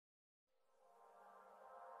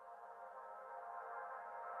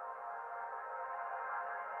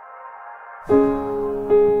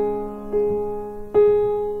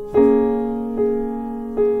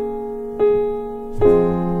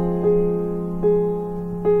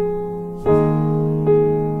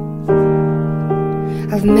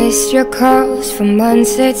I've missed your calls for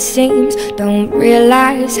months it seems. Don't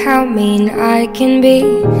realize how mean I can be,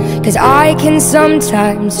 'cause I can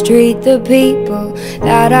sometimes treat the people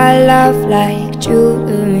that I love like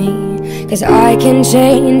jewelry. 'Cause I can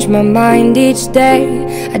change my mind each day.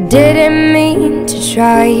 I didn't mean to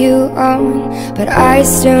try you on, but I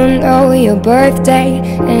still know your birthday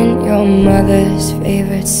and your mother's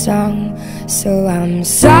favorite song. So I'm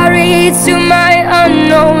sorry to my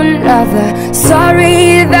unknown lover.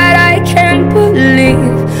 Sorry that I can't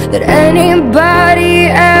believe that anybody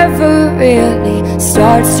ever really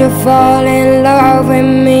starts to fall in love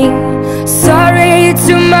with me. Sorry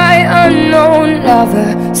to my unknown lover.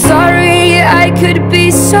 Sorry I could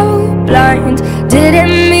be so blind.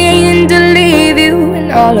 Didn't mean to leave you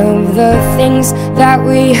and all of the things that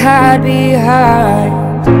we had behind.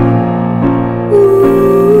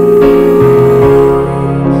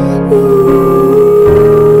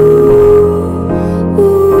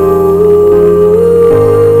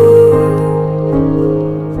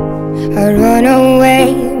 I run away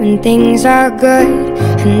when things are good.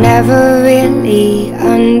 I never really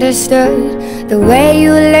understood the way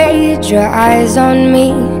you laid your eyes on me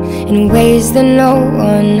in ways that no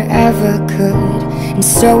one ever could. And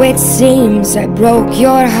so it seems I broke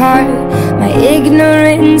your heart. My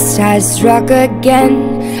ignorance has struck again.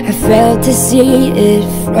 I failed to see it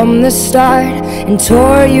from the start and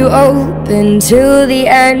tore you open till the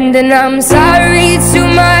end. And I'm sorry to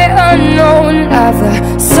my unknown lover.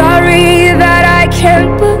 Sorry that I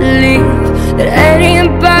can't believe that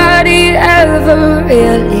anybody ever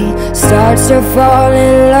really starts to fall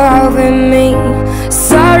in love with me.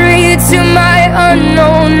 Sorry to my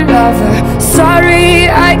unknown lover. Sorry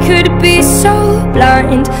I could be so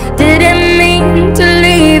blind. Didn't mean to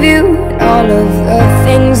leave you and all of the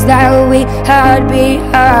things that we had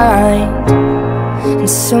behind. And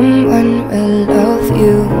someone will love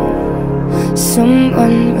you.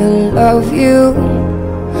 Someone will love you.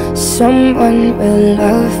 Someone will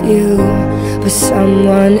love you, but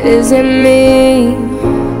someone isn't me.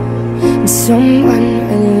 And someone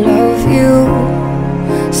will love you.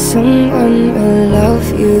 Someone will love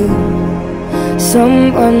you.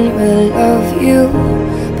 Someone will love you,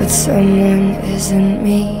 but someone isn't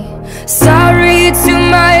me. Sorry to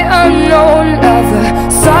my unknown lover.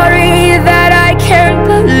 Sorry that I can't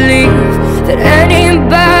believe that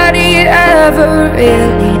anybody ever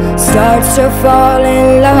really starts to fall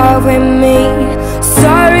in love with me.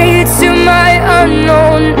 Sorry to my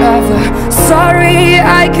unknown lover. Sorry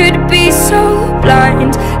I could be so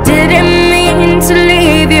blind. Didn't mean to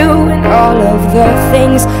leave you and all of the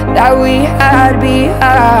things that we had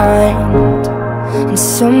behind. And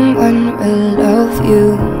someone will love you.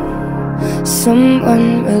 Someone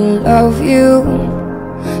will love you.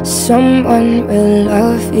 Someone will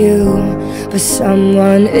love you, but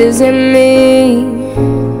someone isn't me.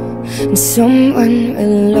 And someone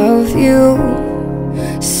will love you.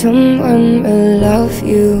 Someone will love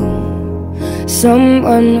you.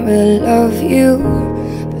 Someone will love you,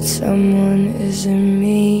 but someone isn't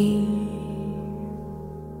me.